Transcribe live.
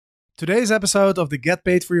Today's episode of the Get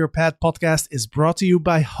Paid for Your Pad podcast is brought to you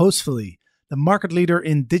by Hostfully, the market leader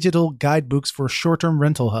in digital guidebooks for short-term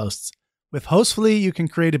rental hosts. With Hostfully, you can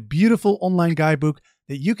create a beautiful online guidebook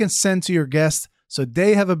that you can send to your guests so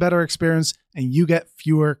they have a better experience and you get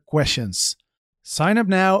fewer questions. Sign up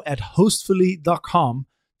now at hostfully.com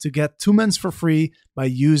to get 2 months for free by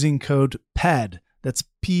using code PAD. That's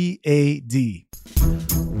PAD.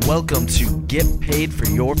 Welcome to Get Paid for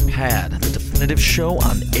Your Pad, the definitive show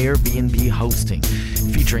on Airbnb hosting,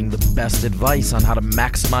 featuring the best advice on how to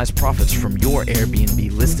maximize profits from your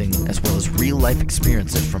Airbnb listing, as well as real-life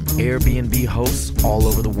experiences from Airbnb hosts all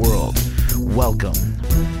over the world. Welcome.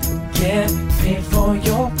 Get paid for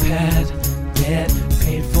your pad. Get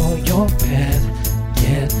paid for your pad.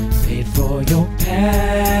 Get paid for your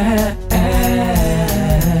pad.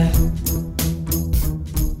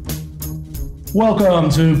 Welcome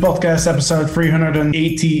to podcast episode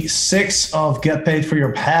 386 of Get Paid for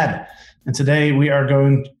Your Pad. And today we are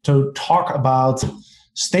going to talk about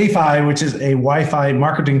Stayfi, which is a Wi-Fi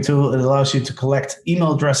marketing tool. It allows you to collect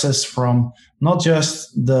email addresses from not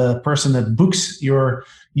just the person that books your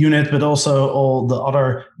unit, but also all the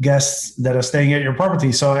other guests that are staying at your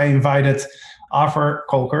property. So I invited Arthur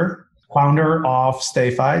Kolker, founder of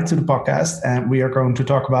Stayfi, to the podcast, and we are going to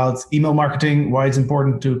talk about email marketing, why it's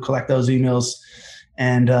important to collect those emails,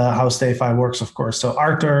 and how Stayfi works, of course. So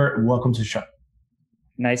Arthur, welcome to the show.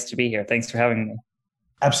 Nice to be here. Thanks for having me.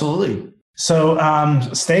 Absolutely. So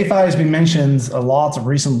Stayfi has been mentioned a lot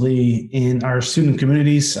recently in our student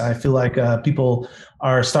communities. I feel like people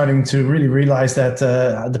are starting to really realize that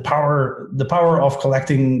the power of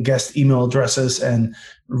collecting guest email addresses and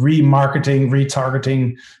remarketing,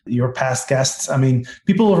 retargeting your past guests. I mean,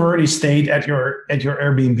 people who have already stayed at your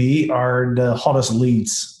Airbnb are the hottest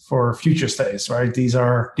leads for future stays, right? These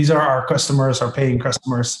are our customers, our paying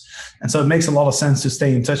customers, and so it makes a lot of sense to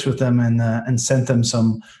stay in touch with them and send them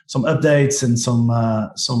some updates and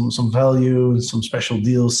some value, some special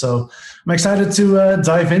deals. So I'm excited to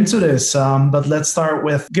dive into this. But let's start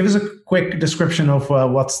with give us a quick description of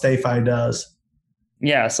what Stayfi does.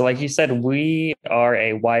 Yeah, so like you said, we are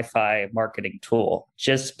a Wi-Fi marketing tool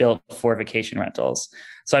just built for vacation rentals.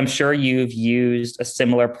 So I'm sure you've used a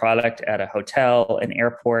similar product at a hotel, an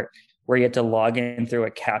airport, where you have to log in through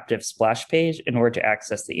a captive splash page in order to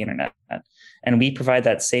access the internet. And we provide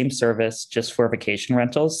that same service just for vacation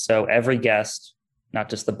rentals. So every guest, not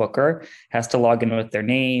just the booker, has to log in with their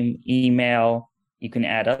name, email. You can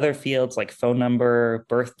add other fields like phone number,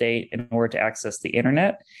 birth date in order to access the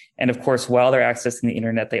internet. And of course, while they're accessing the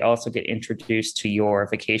internet, they also get introduced to your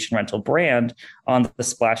vacation rental brand on the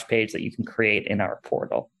splash page that you can create in our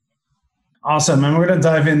portal. Awesome. And we're going to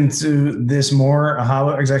dive into this more, how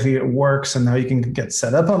exactly it works and how you can get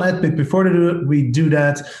set up on it. But before we do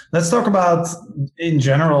that, let's talk about, in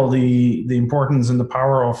general, the importance and the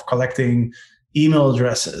power of collecting email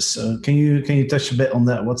addresses. So can you touch a bit on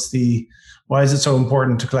that? Why is it so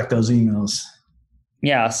important to collect those emails?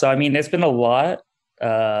 Yeah, so I mean, there's been a lot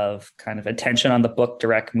of kind of attention on the book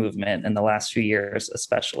direct movement in the last few years,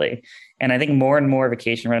 especially. And I think more and more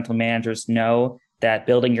vacation rental managers know that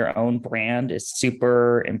building your own brand is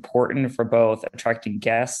super important for both attracting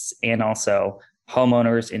guests and also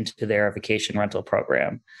homeowners into their vacation rental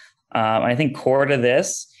program. I think core to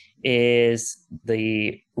this is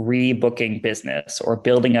the rebooking business, or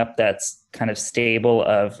building up that kind of stable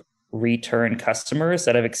of return customers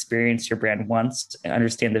that have experienced your brand once and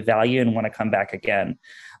understand the value and want to come back again.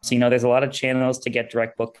 So, there's a lot of channels to get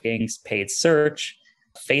direct bookings, paid search,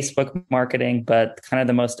 Facebook marketing, but kind of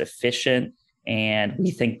the most efficient and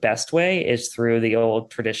we think best way is through the old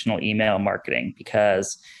traditional email marketing,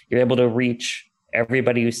 because you're able to reach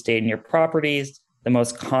everybody who stayed in your properties. The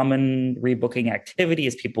most common rebooking activity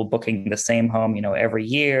is people booking the same home, every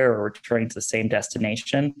year, or returning to the same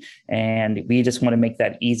destination. And we just want to make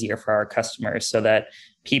that easier for our customers so that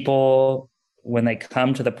people, when they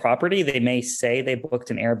come to the property, they may say they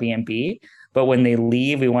booked an Airbnb, but when they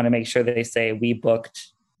leave, we want to make sure that they say we booked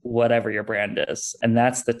whatever your brand is. And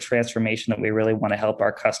that's the transformation that we really want to help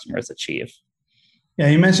our customers achieve. Yeah,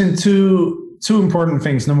 you mentioned two important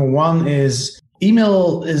things. Number one is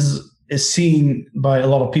email is seen by a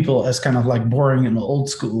lot of people as kind of like boring and old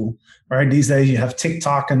school, right? These days you have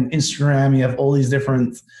TikTok and Instagram, you have all these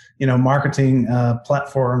different, marketing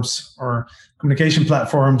platforms or communication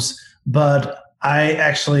platforms. But I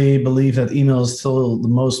actually believe that email is still the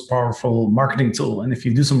most powerful marketing tool. And if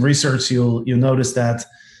you do some research, you'll notice that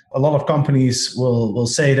a lot of companies will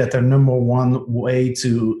say that their number one way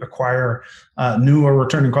to acquire new or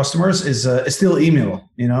returning customers is still email,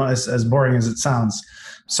 as boring as it sounds.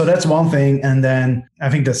 So that's one thing. And then I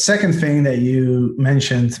think the second thing that you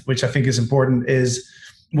mentioned, which I think is important, is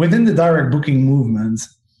within the direct booking movement,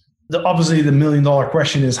 obviously the $1 million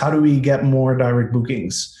question is, how do we get more direct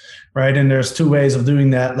bookings, right? And there's two ways of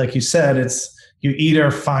doing that. Like you said, it's you either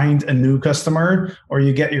find a new customer or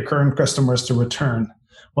you get your current customers to return.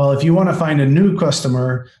 Well, if you want to find a new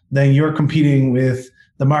customer, then you're competing with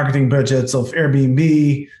the marketing budgets of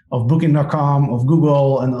Airbnb, of Booking.com, of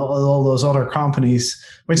Google, and all those other companies,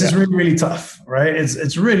 which is really, really tough, right?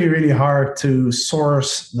 It's really, really hard to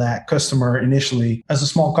source that customer initially as a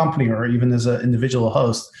small company or even as an individual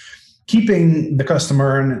host. Keeping the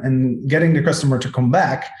customer and getting the customer to come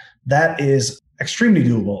back, that is extremely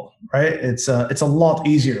doable, right? It's a lot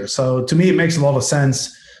easier. So to me, it makes a lot of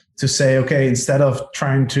sense to say, okay, instead of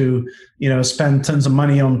trying to, spend tons of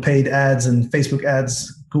money on paid ads and Facebook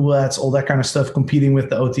ads, Google ads, all that kind of stuff, competing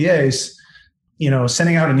with the OTAs,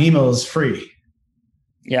 sending out an email is free.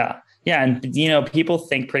 Yeah. Yeah. And, people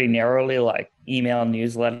think pretty narrowly, like email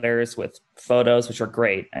newsletters with photos, which are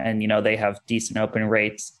great. And, they have decent open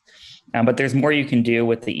rates. But there's more you can do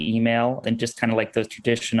with the email than just kind of like those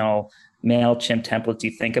traditional MailChimp templates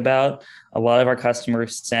you think about. A lot of our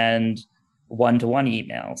customers send one-to-one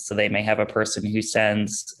emails. So they may have a person who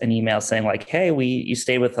sends an email saying like, hey, you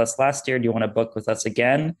stayed with us last year. Do you want to book with us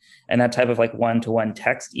again? And that type of like one-to-one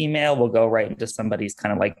text email will go right into somebody's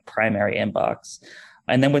kind of like primary inbox.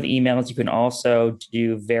 And then with emails, you can also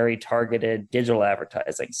do very targeted digital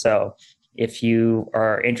advertising. So if you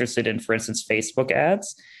are interested in, for instance, Facebook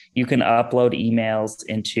ads, you can upload emails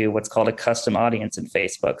into what's called a custom audience in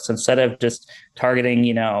Facebook. So instead of just targeting,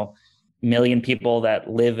 million people that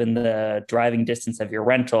live in the driving distance of your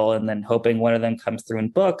rental and then hoping one of them comes through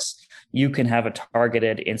and books, you can have a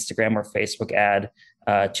targeted Instagram or Facebook ad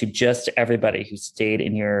to just everybody who stayed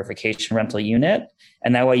in your vacation rental unit.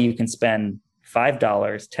 And that way you can spend $5,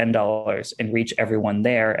 $10 and reach everyone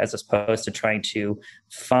there, as opposed to trying to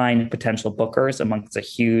find potential bookers amongst a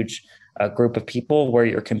huge group of people where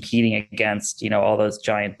you're competing against, all those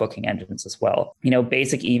giant booking engines as well.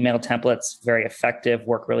 Basic email templates, very effective,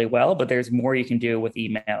 work really well, but there's more you can do with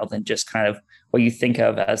email than just kind of what you think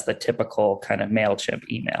of as the typical kind of MailChimp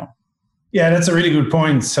email. Yeah, that's a really good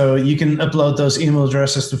point. So you can upload those email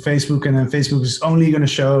addresses to Facebook, and then Facebook is only going to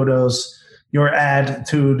show your ad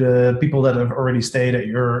to the people that have already stayed at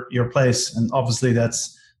your place. And obviously that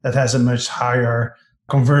has a much higher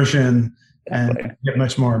conversion and get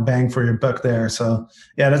much more bang for your buck there. So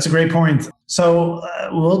yeah, that's a great point. So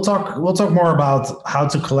we'll talk more about how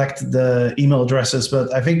to collect the email addresses.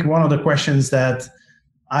 But I think one of the questions that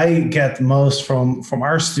I get most from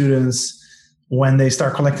our students when they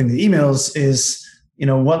start collecting the emails is,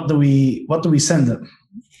 what do we send them?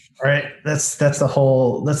 Right. That's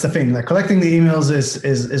the thing. Like collecting the emails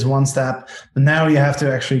is one step, but now you have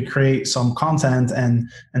to actually create some content and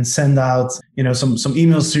send out, some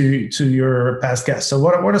emails to your past guests. So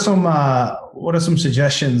what are some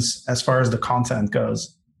suggestions as far as the content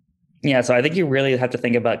goes? Yeah. So I think you really have to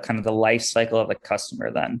think about kind of the life cycle of the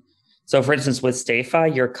customer then. So for instance, with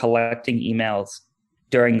StayFi, you're collecting emails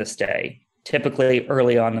during the stay, typically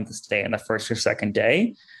early on in the stay, in the first or second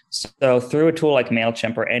day. So through a tool like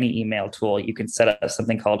MailChimp or any email tool, you can set up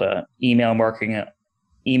something called a email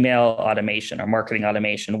automation or marketing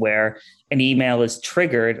automation, where an email is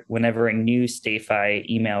triggered whenever a new StayFi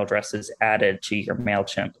email address is added to your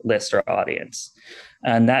MailChimp list or audience.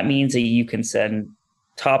 And that means that you can send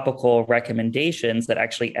topical recommendations that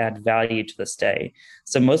actually add value to the stay.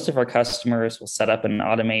 So most of our customers will set up an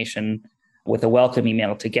automation with a welcome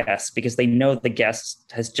email to guests because they know the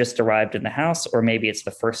guest has just arrived in the house, or maybe it's the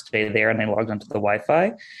first day there and they logged onto the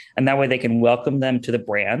Wi-Fi. And that way they can welcome them to the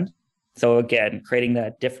brand. So again, creating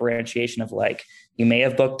that differentiation of like, you may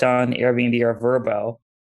have booked on Airbnb or Vrbo,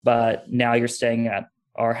 but now you're staying at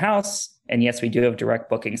our house. And yes, we do have direct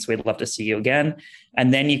bookings, so we'd love to see you again.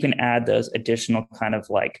 And then you can add those additional kind of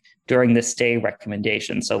like during the stay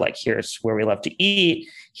recommendations. So like, here's where we love to eat.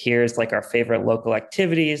 Here's like our favorite local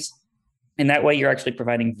activities. And that way you're actually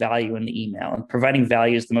providing value in the email. And providing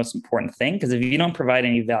value is the most important thing, because if you don't provide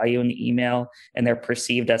any value in the email and they're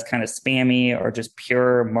perceived as kind of spammy or just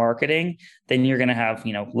pure marketing, then you're going to have,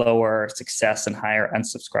 lower success and higher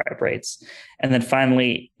unsubscribe rates. And then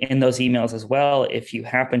finally, in those emails as well, if you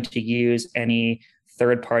happen to use any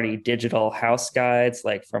third-party digital house guides,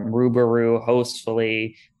 like from Ruberoo,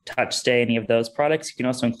 Hostfully, TouchStay, any of those products, you can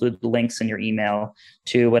also include links in your email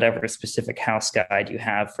to whatever specific house guide you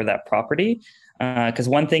have for that property. Because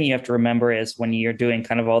one thing you have to remember is when you're doing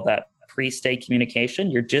kind of all that pre-stay communication,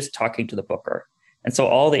 you're just talking to the booker. And so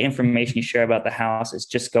all the information you share about the house is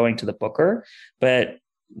just going to the booker. But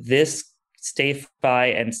this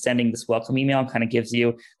StayFi and sending this welcome email kind of gives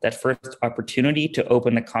you that first opportunity to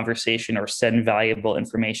open the conversation or send valuable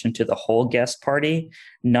information to the whole guest party,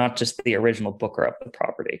 not just the original booker of the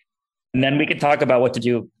property. And then we can talk about what to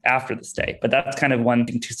do after the stay. But that's kind of one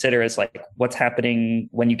thing to consider is like what's happening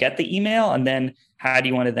when you get the email, and then how do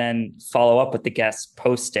you want to then follow up with the guests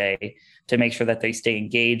post-stay to make sure that they stay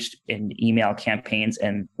engaged in email campaigns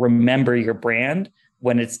and remember your brand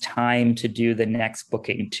when it's time to do the next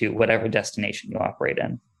booking to whatever destination you operate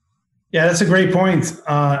in. Yeah, that's a great point.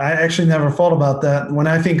 I actually never thought about that. When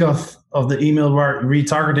I think of the email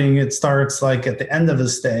retargeting, it starts like at the end of the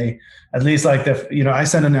stay. At least like I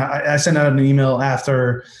send out an email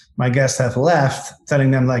after my guests have left,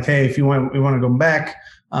 telling them like, hey, if we want to go back,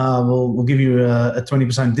 we'll give you a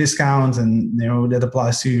 20% discount, and that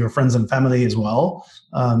applies to your friends and family as well,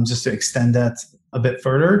 just to extend that a bit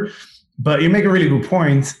further. But you make a really good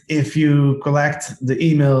point. If you collect the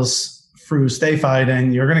emails through StayFi,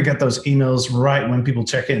 then you're going to get those emails right when people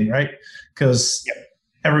check in, right? Because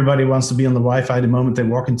everybody wants to be on the Wi-Fi the moment they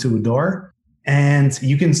walk into a door. And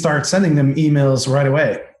you can start sending them emails right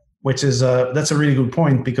away, which is that's a really good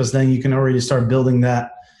point, because then you can already start building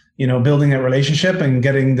that relationship and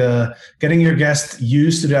getting your guests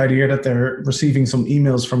used to the idea that they're receiving some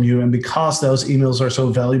emails from you. And because those emails are so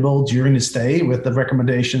valuable during the stay with the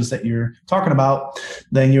recommendations that you're talking about,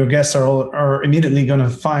 then your guests are immediately going to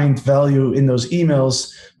find value in those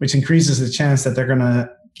emails, which increases the chance that they're going to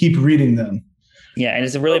keep reading them. Yeah, and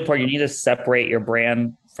it's really important. You need to separate your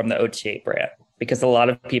brand from the OTA brand, because a lot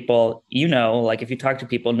of people, like if you talk to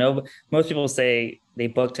people, most people say they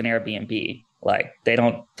booked an Airbnb. Like they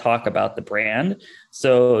don't talk about the brand.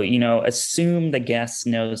 So, assume the guest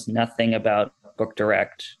knows nothing about Book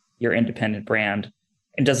Direct, your independent brand,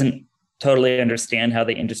 and doesn't totally understand how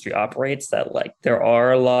the industry operates. That like there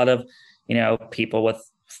are a lot of, people with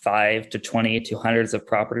 5 to 20 to hundreds of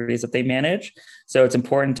properties that they manage. So it's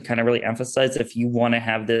important to kind of really emphasize, if you want to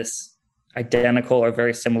have this identical or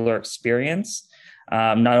very similar experience,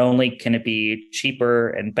 not only can it be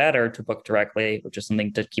cheaper and better to book directly, which is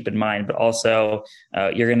something to keep in mind, but also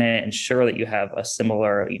you're going to ensure that you have a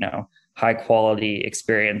similar, high quality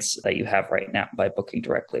experience that you have right now by booking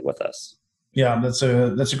directly with us. Yeah, that's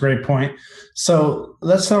a great point. So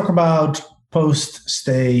let's talk about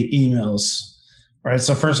post-stay emails. Right.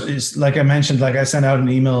 So first, is like I mentioned, like I sent out an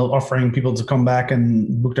email offering people to come back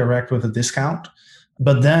and book direct with a discount.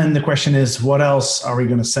 But then the question is, what else are we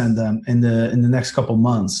going to send them in the next couple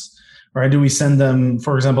months? Right? Do we send them,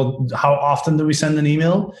 for example, how often do we send an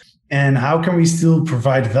email? And how can we still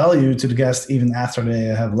provide value to the guest even after they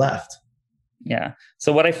have left? Yeah.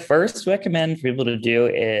 So what I first recommend for people to do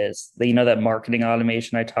is that marketing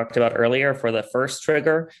automation I talked about earlier for the first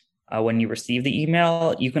trigger. When you receive the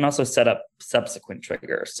email, you can also set up subsequent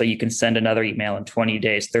triggers. So you can send another email in 20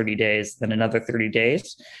 days, 30 days, then another 30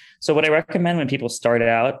 days. So what I recommend when people start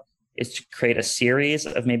out is to create a series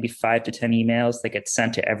of maybe 5 to 10 emails that get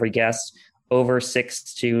sent to every guest over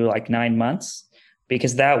 6 to 9 months,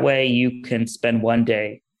 because that way you can spend one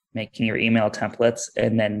day making your email templates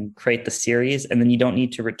and then create the series. And then you don't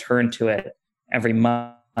need to return to it every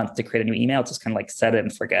month to create a new email. It's just kind of like set it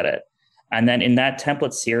and forget it. And then in that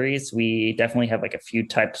template series, we definitely have a few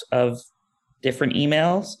types of different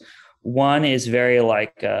emails. One is very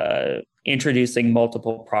introducing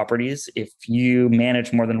multiple properties. If you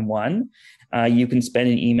manage more than one, you can spend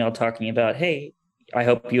an email talking about, hey, I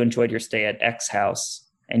hope you enjoyed your stay at X house.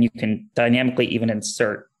 And you can dynamically even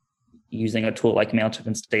insert, using a tool like MailChimp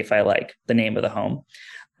and StayFi, the name of the home.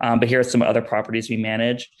 But here are some other properties we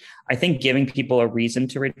manage. I think giving people a reason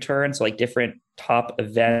to return, so different top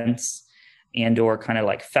events and or kind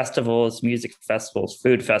of festivals, music festivals,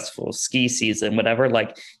 food festivals, ski season, whatever,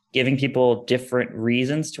 giving people different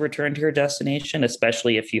reasons to return to your destination,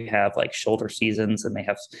 especially if you have shoulder seasons and they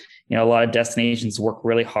have, a lot of destinations work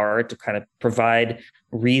really hard to kind of provide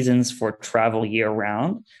reasons for travel year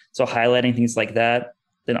round. So highlighting things like that.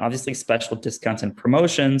 Then obviously special discounts and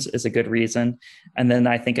promotions is a good reason. And then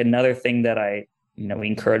I think another thing that we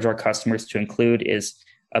encourage our customers to include is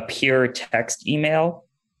a pure text email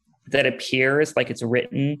that appears like it's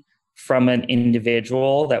written from an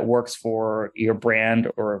individual that works for your brand,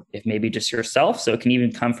 or if maybe just yourself. So it can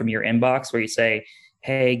even come from your inbox where you say,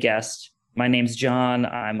 hey, guest, my name's John.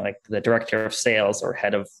 I'm the director of sales or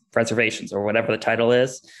head of reservations or whatever the title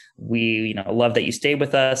is. We, love that you stayed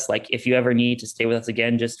with us. If you ever need to stay with us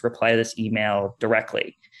again, just reply to this email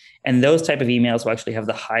directly. And those type of emails will actually have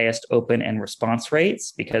the highest open and response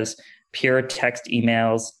rates, because pure text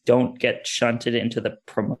emails don't get shunted into the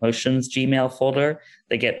promotions Gmail folder.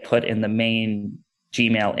 They get put in the main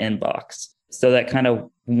Gmail inbox. So that kind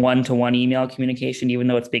of one-to-one email communication, even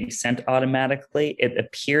though it's being sent automatically, it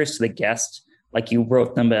appears to the guest like you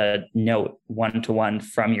wrote them a note one-to-one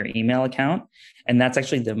from your email account. And that's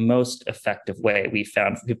actually the most effective way we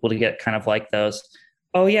found for people to get kind of like those,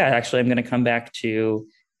 oh yeah, actually, I'm going to come back to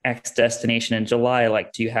X destination in July.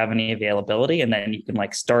 Like, do you have any availability? And then you can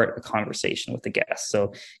like start a conversation with the guest.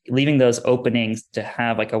 So leaving those openings to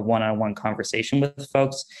have like a one-on-one conversation with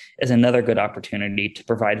folks is another good opportunity to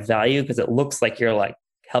provide value, because it looks like you're like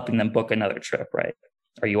helping them book another trip, right?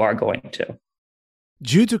 Or you are going to.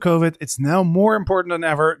 Due to COVID, it's now more important than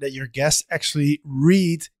ever that your guests actually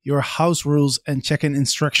read your house rules and check-in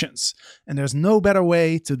instructions. And there's no better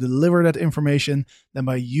way to deliver that information than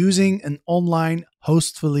by using an online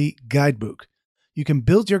Hostfully guidebook. You can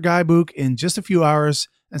build your guidebook in just a few hours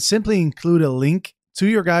and simply include a link to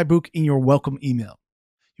your guidebook in your welcome email.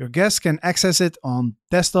 Your guests can access it on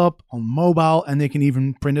desktop, on mobile, and they can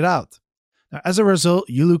even print it out. Now, as a result,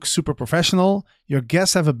 you look super professional, your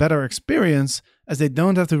guests have a better experience as they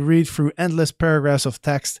don't have to read through endless paragraphs of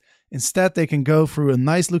text. Instead, they can go through a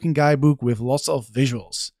nice looking guidebook with lots of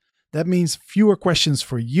visuals. That means fewer questions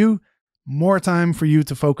for you, more time for you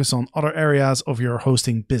to focus on other areas of your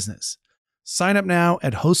hosting business. Sign up now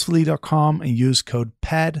at hostfully.com and use code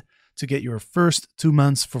PAD to get your first 2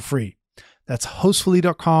 months for free. That's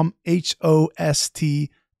hostfully.com,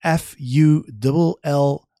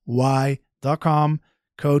 HOSTFULLY.com,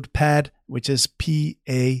 code PAD, which is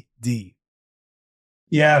PAD.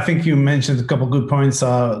 Yeah, I think you mentioned a couple good points.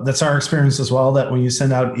 That's our experience as well, that when you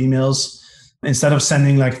send out emails, instead of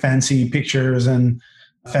sending like fancy pictures and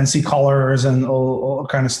fancy colors and all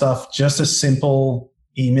kind of stuff, just a simple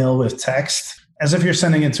email with text, as if you're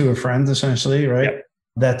sending it to a friend, essentially, right? Yep.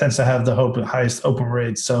 That tends to have the highest open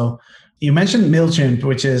rate. So you mentioned MailChimp,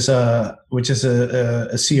 which is a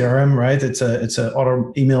CRM, right? It's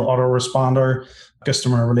a email autoresponder,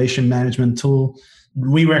 customer relation management tool.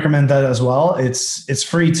 We recommend that as well. It's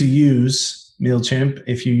free to use, MailChimp.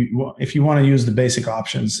 If you want to use the basic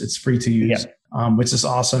options, it's free to use, which is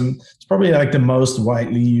awesome. It's probably like the most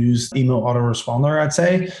widely used email autoresponder, I'd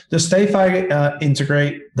say. Does StayFi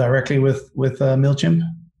integrate directly with MailChimp?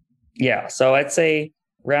 Yeah, so I'd say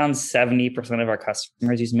around 70% of our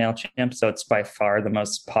customers use MailChimp. So it's by far the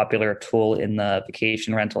most popular tool in the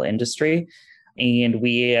vacation rental industry. And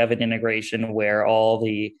we have an integration where all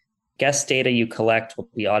the guest data you collect will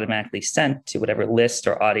be automatically sent to whatever list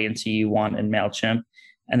or audience you want in MailChimp.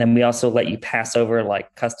 And then we also let you pass over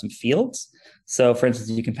like custom fields. So for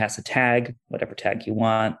instance, you can pass a tag, whatever tag you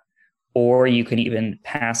want, or you can even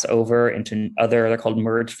pass over into they're called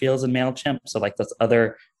merge fields in MailChimp. So like those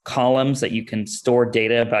other columns that you can store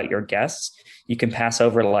data about your guests, you can pass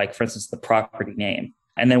over like, for instance, the property name.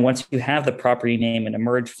 And then once you have the property name in a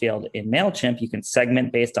merge field in MailChimp, you can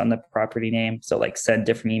segment based on the property name. So like send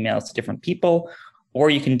different emails to different people, or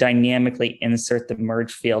you can dynamically insert the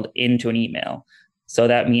merge field into an email. So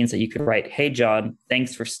that means that you could write, hey, John,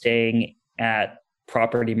 thanks for staying at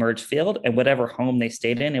property merge field, and whatever home they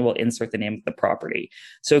stayed in, it will insert the name of the property.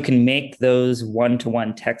 So it can make those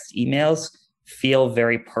one-to-one text emails feel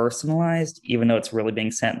very personalized, even though it's really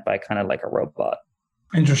being sent by kind of like a robot.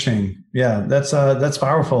 Interesting. Yeah, that's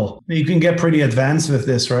powerful. You can get pretty advanced with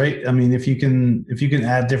this, right? I mean, if you can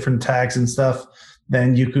add different tags and stuff,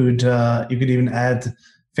 then you could even add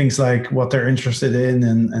things like what they're interested in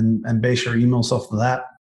and base your emails off of that.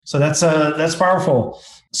 So that's powerful.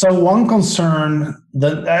 So one concern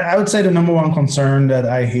that I would say the number one concern that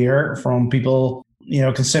I hear from people,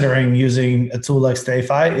 considering using a tool like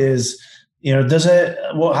StayFi is, how does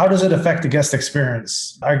it affect the guest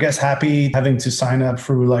experience? Are guests happy having to sign up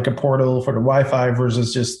through like a portal for the Wi-Fi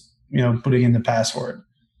versus just, putting in the password?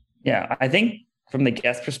 Yeah, I think from the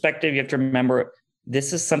guest perspective, you have to remember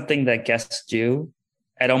this is something that guests do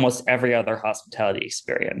at almost every other hospitality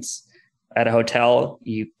experience. At a hotel,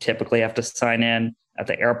 you typically have to sign in. At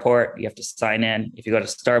the airport, you have to sign in. If you go to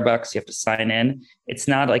Starbucks, you have to sign in. It's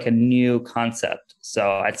not like a new concept. So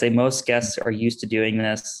I'd say most guests are used to doing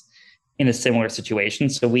this in a similar situation.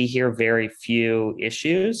 So we hear very few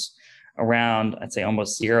issues around, I'd say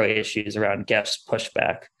almost zero issues around guest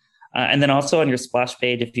pushback. And then also on your splash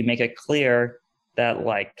page, if you make it clear that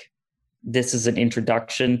like this is an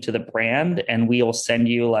introduction to the brand and we will send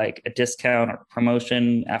you like a discount or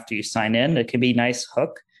promotion after you sign in, it can be a nice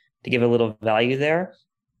hook to give a little value there.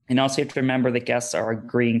 And also you have to remember that guests are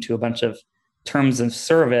agreeing to a bunch of terms of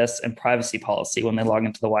service and privacy policy when they log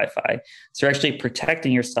into the Wi-Fi. So you're actually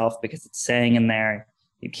protecting yourself because it's saying in there,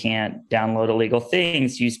 you can't download illegal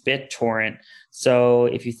things, use BitTorrent. So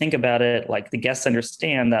if you think about it, like the guests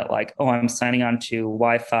understand that like, oh, I'm signing on to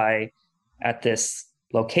Wi-Fi at this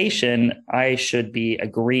location, I should be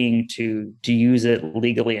agreeing to use it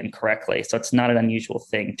legally and correctly. So it's not an unusual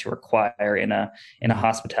thing to require in a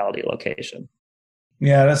hospitality location.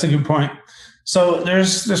 Yeah, that's a good point. So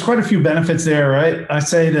there's quite a few benefits there, right? I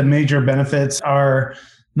say the major benefits are,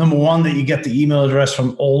 number one, that you get the email address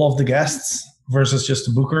from all of the guests versus just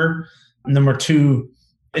the booker. Number two,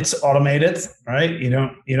 it's automated, right? You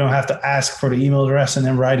don't have to ask for the email address and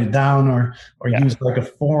then write it down or use like a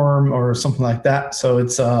form or something like that. So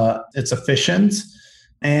it's efficient,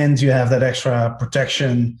 and you have that extra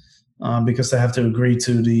protection because they have to agree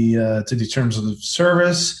to the terms of the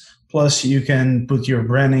service. Plus, you can put your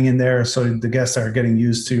branding in there so the guests are getting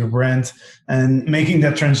used to your brand and making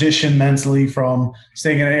that transition mentally from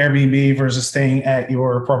staying at an Airbnb versus staying at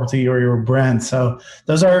your property or your brand. So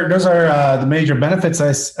those are the major benefits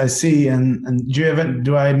I see. And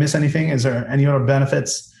do I miss anything? Is there any other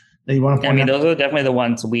benefits that you want to point out? Those are definitely the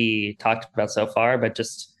ones we talked about so far. But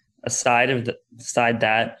just aside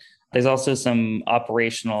that, there's also some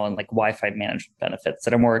operational and like Wi-Fi management benefits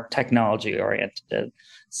that are more technology oriented.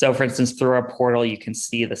 So for instance, through our portal, you can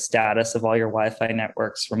see the status of all your Wi-Fi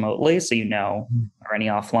networks remotely. So are any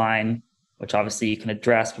offline, which obviously you can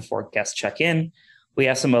address before guests check in. We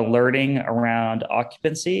have some alerting around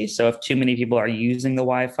occupancy. So if too many people are using the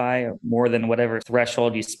Wi-Fi, more than whatever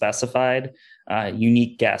threshold you specified,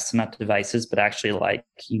 unique guests, not devices, but actually like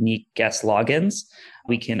unique guest logins,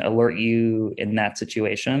 we can alert you in that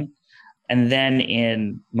situation. And then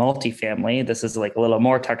in multifamily, this is like a little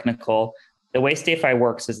more technical. The way StayFi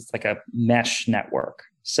works is it's like a mesh network.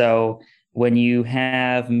 So when you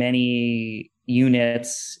have many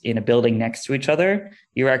units in a building next to each other,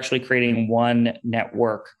 you're actually creating one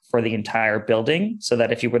network for the entire building so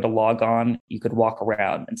that if you were to log on, you could walk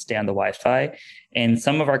around and stay on the Wi-Fi. And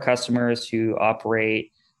some of our customers who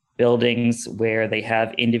operate buildings where they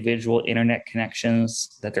have individual internet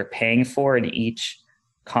connections that they're paying for in each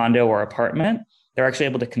condo or apartment, they're actually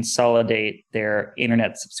able to consolidate their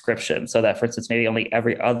internet subscription so that, for instance, maybe only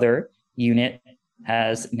every other unit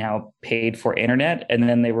has now paid for internet, and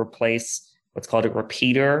then they replace what's called a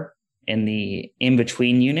repeater in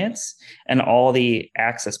between units, and all the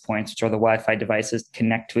access points, which are the Wi-Fi devices,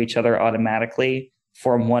 connect to each other automatically,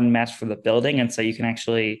 form one mesh for the building. And so you can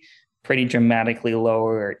actually pretty dramatically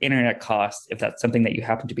lower internet costs if that's something that you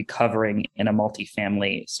happen to be covering in a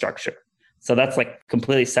multifamily structure. So that's like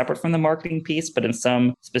completely separate from the marketing piece, but in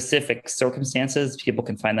some specific circumstances, people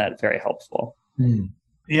can find that very helpful.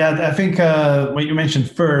 Yeah, I think what you mentioned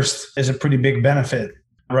first is a pretty big benefit,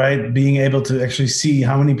 right? Being able to actually see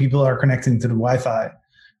how many people are connecting to the Wi-Fi,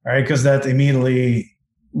 right? Because that immediately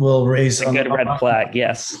will raise a good red flag.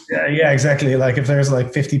 Yes. Yeah, exactly. Like if there's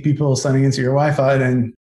like 50 people signing into your Wi-Fi,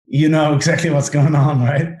 then you know exactly what's going on,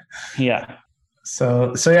 right? Yeah.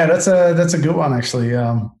 So yeah, that's a good one actually.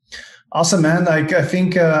 Awesome, man. Like I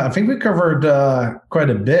think we covered quite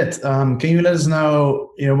a bit. Can you let us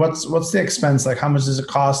know, what's the expense? Like how much does it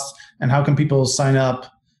cost, and how can people sign up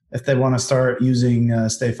if they want to start using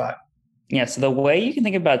StayFi? Yeah. So the way you can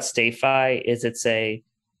think about StayFi is it's a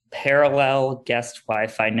parallel guest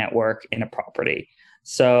Wi-Fi network in a property.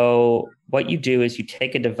 So what you do is you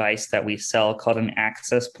take a device that we sell called an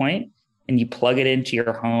access point, and you plug it into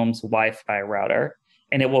your home's Wi-Fi router,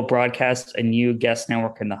 and it will broadcast a new guest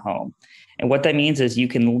network in the home. And what that means is you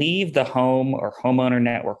can leave the home or homeowner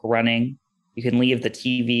network running. You can leave the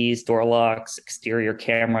TVs, door locks, exterior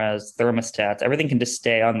cameras, thermostats. Everything can just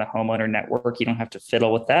stay on the homeowner network. You don't have to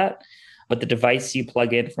fiddle with that. But the device you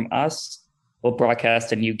plug in from us will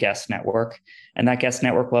broadcast a new guest network. And that guest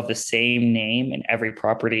network will have the same name in every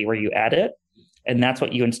property where you add it. And that's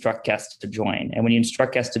what you instruct guests to join. And when you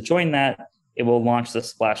instruct guests to join that, it will launch the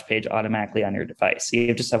splash page automatically on your device. So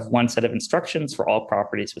you just have one set of instructions for all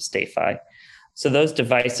properties with StayFi. So those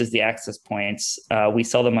devices, the access points, we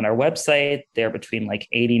sell them on our website. They're between like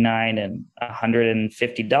 $89 and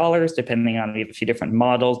 $150, depending on, we have a few different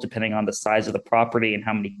models, depending on the size of the property and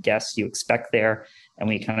how many guests you expect there. And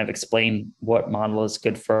we kind of explain what model is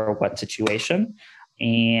good for what situation.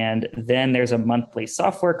 And then there's a monthly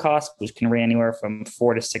software cost, which can range anywhere from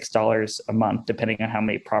 $4 to $6 a month, depending on how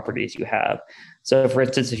many properties you have. So for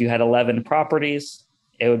instance, if you had 11 properties,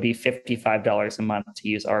 it would be $55 a month to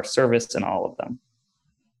use our service in all of them.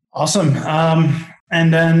 Awesome.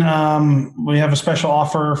 And then we have a special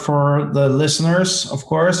offer for the listeners, of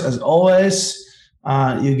course, as always.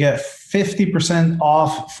 You get 50%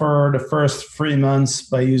 off for the first 3 months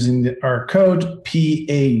by using our code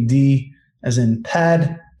PAD, as in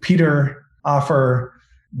PAD, Peter offer.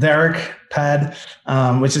 Derek PAD,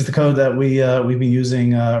 which is the code that we've been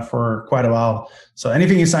using for quite a while. So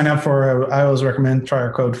anything you sign up for, I always recommend try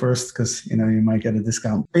our code first because you might get a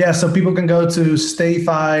discount. But yeah, so people can go to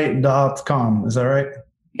stayfi.com. Is that right?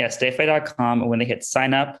 Yeah, stayfi.com. And when they hit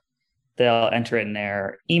sign up, they'll enter in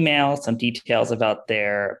their email, some details about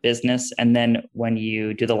their business. And then when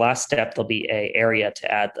you do the last step, there'll be an area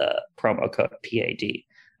to add the promo code PAD.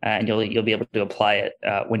 And you'll be able to apply it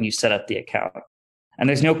when you set up the account. And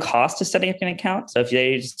there's no cost to setting up an account. So if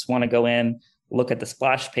they just want to go in, look at the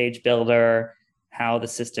splash page builder, how the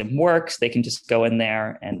system works, they can just go in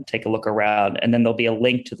there and take a look around. And then there'll be a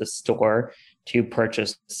link to the store to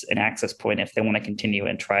purchase an access point if they want to continue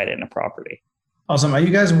and try it in a property. Awesome. Are you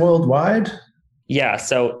guys worldwide? Yeah.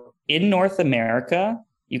 So in North America,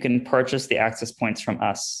 you can purchase the access points from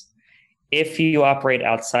us. If you operate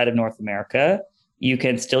outside of North America, you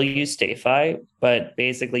can still use StayFi, but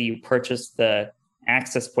basically you purchase the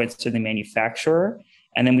access points to the manufacturer,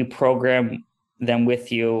 and then we program them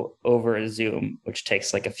with you over Zoom, which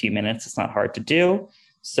takes like a few minutes. It's not hard to do.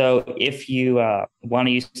 So if you want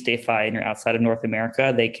to use StayFi and you're outside of North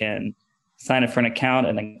America, they can sign up for an account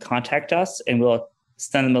and then contact us, and we'll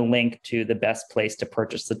send them a link to the best place to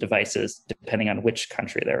purchase the devices, depending on which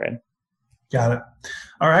country they're in. Got it.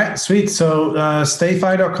 All right, sweet. So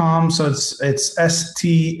stayfi.com. So it's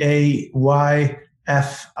STAYFI.com.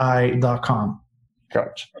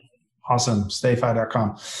 Correct. Awesome.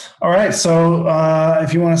 Stayfi.com. All right. So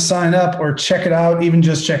if you want to sign up or check it out, even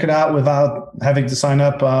just check it out without having to sign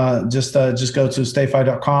up, just go to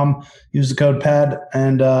stayfi.com, use the code PAD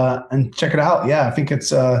and check it out. Yeah, I think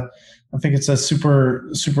it's a super,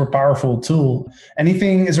 super powerful tool.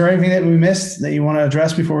 Is there anything that we missed that you want to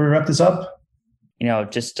address before we wrap this up?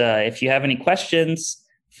 Just if you have any questions,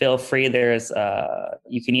 feel free. There's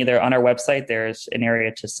you can either on our website, there's an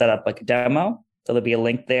area to set up like a demo. So there'll be a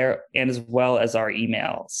link there, and as well as our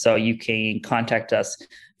email. So you can contact us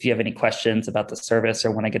if you have any questions about the service or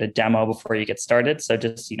want to get a demo before you get started. So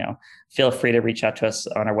just, feel free to reach out to us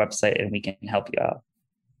on our website and we can help you out.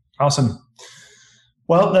 Awesome.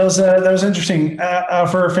 Well, that was interesting.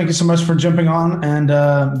 Alfer, thank you so much for jumping on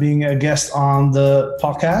and being a guest on the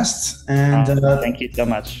podcast. And thank you so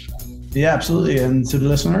much. Yeah, absolutely. And to the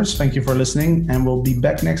listeners, thank you for listening, and we'll be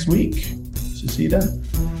back next week. So see you then.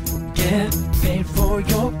 Get paid for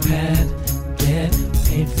your pad. Get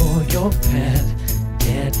paid for your pad.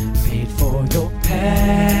 Get paid for your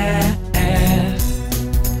pad.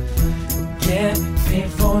 Get paid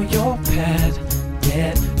for your pad.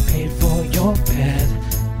 Get paid for your pad.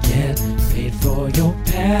 Get paid for your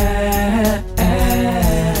pad.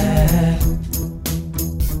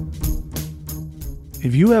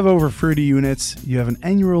 If you have over 30 units, you have an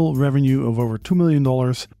annual revenue of over $2 million,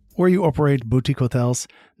 or you operate boutique hotels,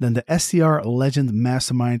 then the STR Legend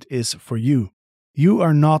Mastermind is for you. You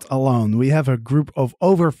are not alone. We have a group of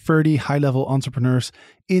over 30 high-level entrepreneurs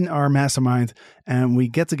in our mastermind, and we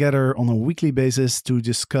get together on a weekly basis to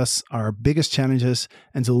discuss our biggest challenges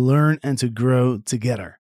and to learn and to grow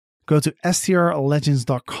together. Go to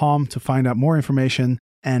strlegends.com to find out more information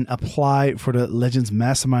and apply for the Legends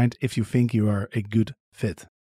Mastermind if you think you are a good fit.